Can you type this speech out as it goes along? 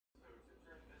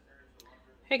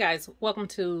Hey guys, welcome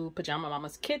to Pajama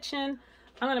Mama's Kitchen.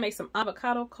 I'm going to make some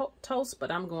avocado toast,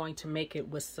 but I'm going to make it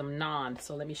with some naan.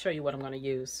 So let me show you what I'm going to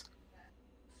use.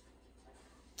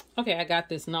 Okay, I got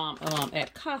this naan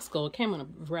at Costco. It came in a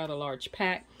rather large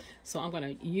pack. So I'm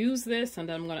going to use this, and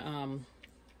then I'm going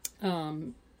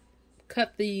to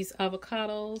cut these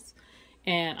avocados.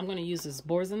 And I'm going to use this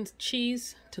Boursin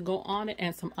cheese to go on it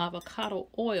and some avocado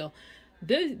oil.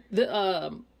 The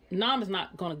naan is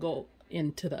not going to go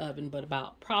into the oven, but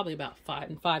probably about five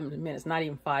minutes, not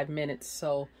even 5 minutes.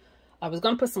 So I was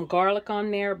gonna put some garlic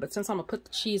on there, but since I'm gonna put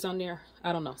the cheese on there,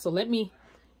 I don't know. So let me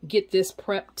get this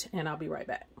prepped and I'll be right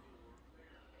back.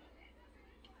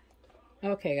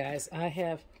 Okay guys, I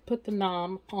have put the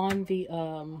naan on the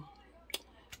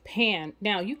pan.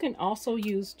 Now you can also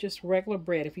use just regular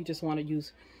bread if you just want to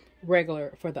use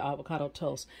regular for the avocado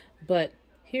toast, but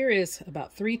here is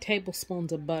about 3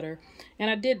 tablespoons of butter. And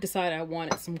I did decide I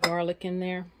wanted some garlic in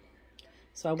there.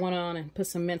 So I went on and put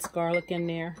some minced garlic in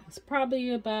there. It's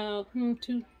probably about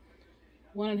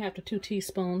 1.5 to 2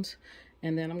 teaspoons.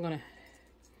 And then I'm going to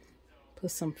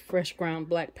put some fresh ground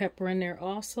black pepper in there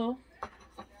also.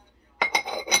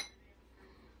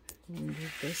 Do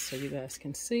this so you guys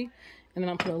can see. And then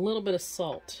I'll put a little bit of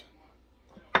salt.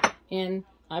 And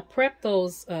I prepped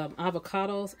those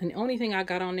avocados, and the only thing I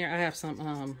got on there, I have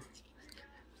some,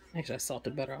 actually I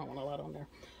salted butter, I don't want a lot on there.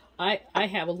 I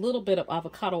have a little bit of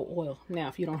avocado oil. Now,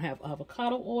 if you don't have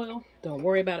avocado oil, don't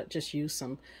worry about it. Just use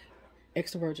some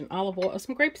extra virgin olive oil or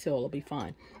some grapeseed oil will be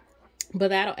fine. But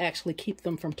that'll actually keep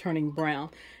them from turning brown.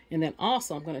 And then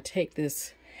also, I'm going to take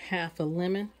this half a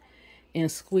lemon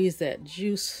and squeeze that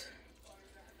juice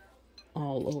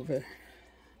all over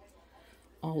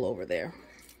there.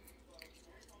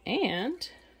 And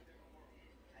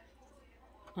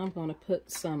I'm going to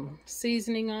put some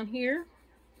seasoning on here.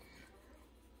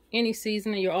 Any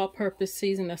seasoning, your all-purpose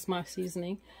seasoning, that's my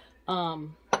seasoning.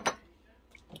 Not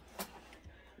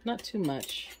too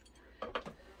much.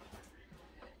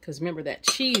 Because remember that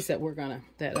cheese that we're gonna,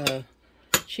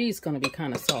 cheese is gonna be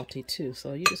kind of salty too.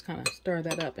 So you just kind of stir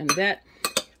that up. And that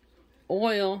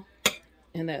oil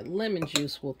and that lemon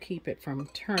juice will keep it from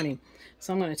turning.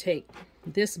 So I'm going to take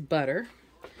this butter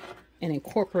and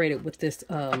incorporate it with this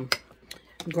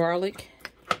garlic,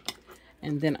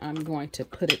 and then I'm going to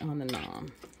put it on the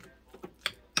naan.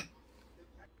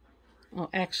 Oh,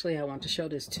 actually, I want to show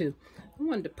this too. I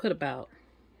wanted to put about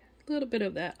a little bit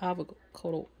of that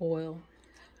avocado oil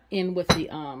in with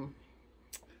the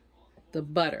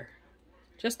butter,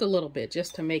 just a little bit,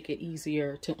 just to make it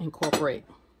easier to incorporate.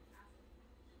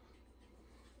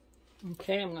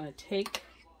 Okay, I'm going to take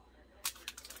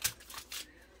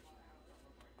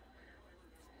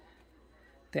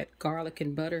that garlic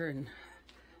and butter and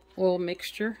oil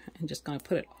mixture and just going to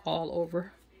put it all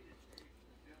over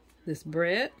this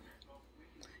bread.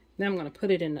 Then I'm going to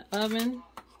put it in the oven.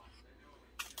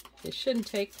 It shouldn't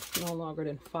take no longer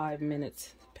than 5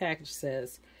 minutes. The package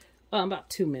says about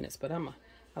 2 minutes, but I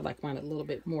like mine a little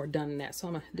bit more done than that. So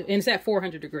I'm going to do, and it's at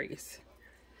 400 degrees.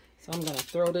 So I'm going to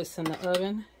throw this in the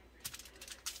oven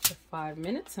for 5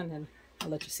 minutes, and then I'll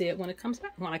let you see it when it comes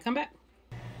back. When I come back.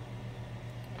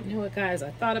 You know what, guys?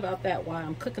 I thought about that while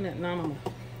I'm cooking it. Now I'm going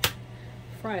to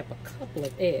fry up a couple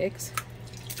of eggs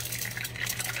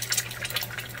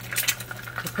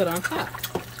to put on top.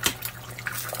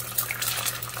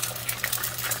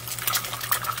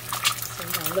 So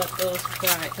I'm going to let those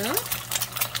fry up.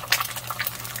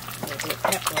 A little bit of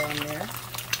pepper on there.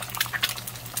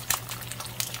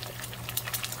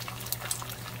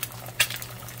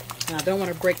 Now I don't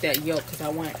want to break that yolk because I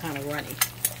want it kind of runny.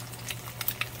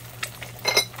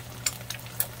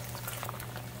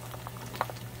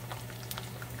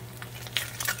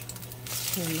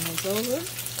 Turn those over.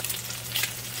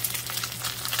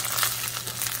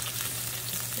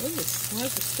 Ooh, why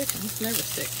is it sticking? It's never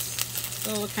sticks.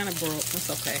 Oh, it kind of broke. That's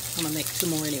okay. I'm going to make 2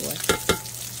 more anyway.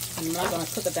 I'm not going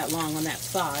to cook it that long on that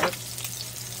side.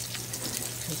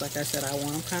 Because like I said, I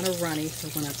want them kind of runny. So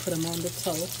when I put them on the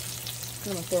toast,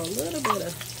 I'm going to throw a little bit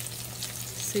of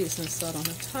seasoning salt on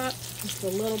the top. Just a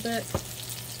little bit.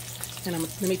 And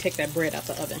let me take that bread out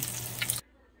the oven.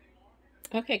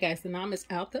 Okay guys, the naan is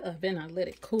out the oven. I let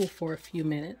it cool for a few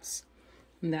minutes.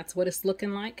 And that's what it's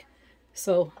looking like.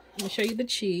 So let me show you the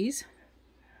cheese.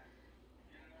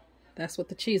 That's what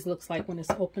the cheese looks like when it's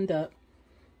opened up.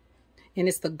 And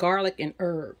it's the garlic and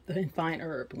herb, the fine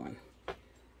herb one.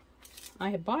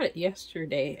 I had bought it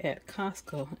yesterday at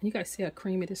Costco. You guys see how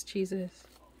creamy this cheese is?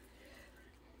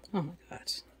 Oh my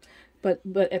gosh. But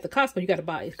at the Costco you gotta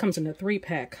buy it. It comes in a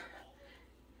 3-pack.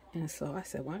 And so I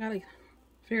said, well, I gotta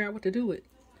figure out what to do with,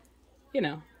 you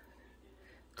know,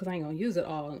 because I ain't going to use it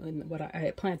all in what I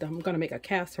had planned. I'm going to make a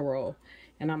casserole,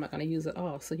 and I'm not going to use it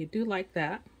all. So you do like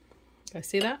that. Guys,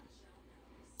 see that?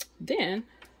 Then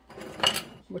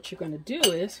what you're going to do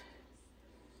is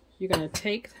you're going to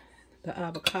take the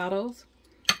avocados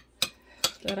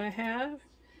that I have,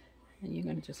 and you're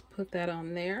going to just put that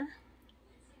on there.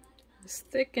 As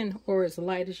thick and or as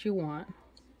light as you want.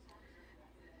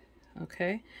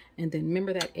 Okay, and then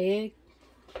remember that egg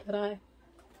that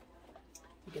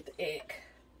you get the egg.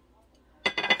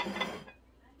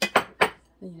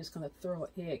 Then you're just going to throw an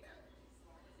egg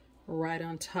right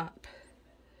on top.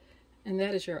 And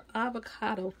that is your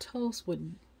avocado toast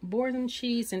with Boursin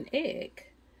cheese and egg.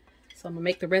 So I'm going to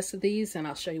make the rest of these, and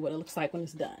I'll show you what it looks like when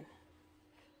it's done.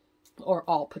 Or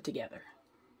all put together.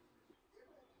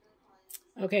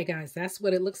 Okay, guys, that's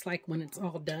what it looks like when it's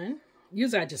all done.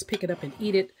 Usually I just pick it up and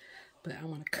eat it, but I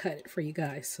want to cut it for you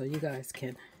guys so you guys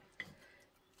can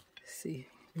see.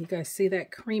 You guys see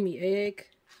that creamy egg?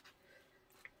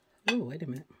 Oh, wait a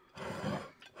minute.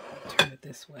 Turn it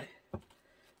this way.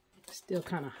 It's still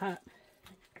kind of hot.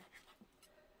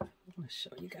 I'm going to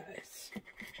show you guys.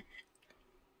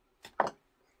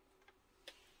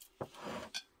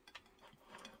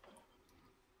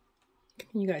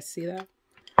 Can you guys see that?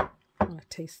 I'm going to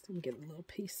taste and get a little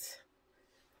piece.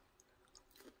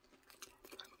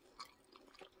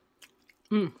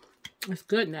 It's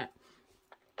good. And that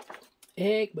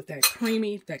egg with that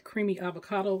creamy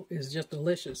avocado is just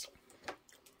delicious.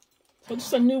 So this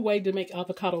is a new way to make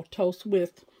avocado toast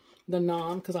with the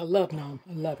Naam, because I love Naam.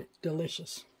 I love it.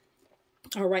 Delicious.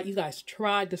 All right, you guys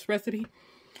tried this recipe.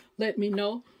 Let me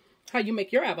know how you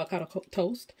make your avocado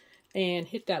toast, and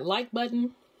hit that like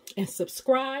button and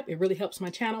subscribe. It really helps my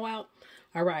channel out.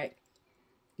 All right.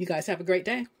 You guys have a great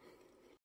day.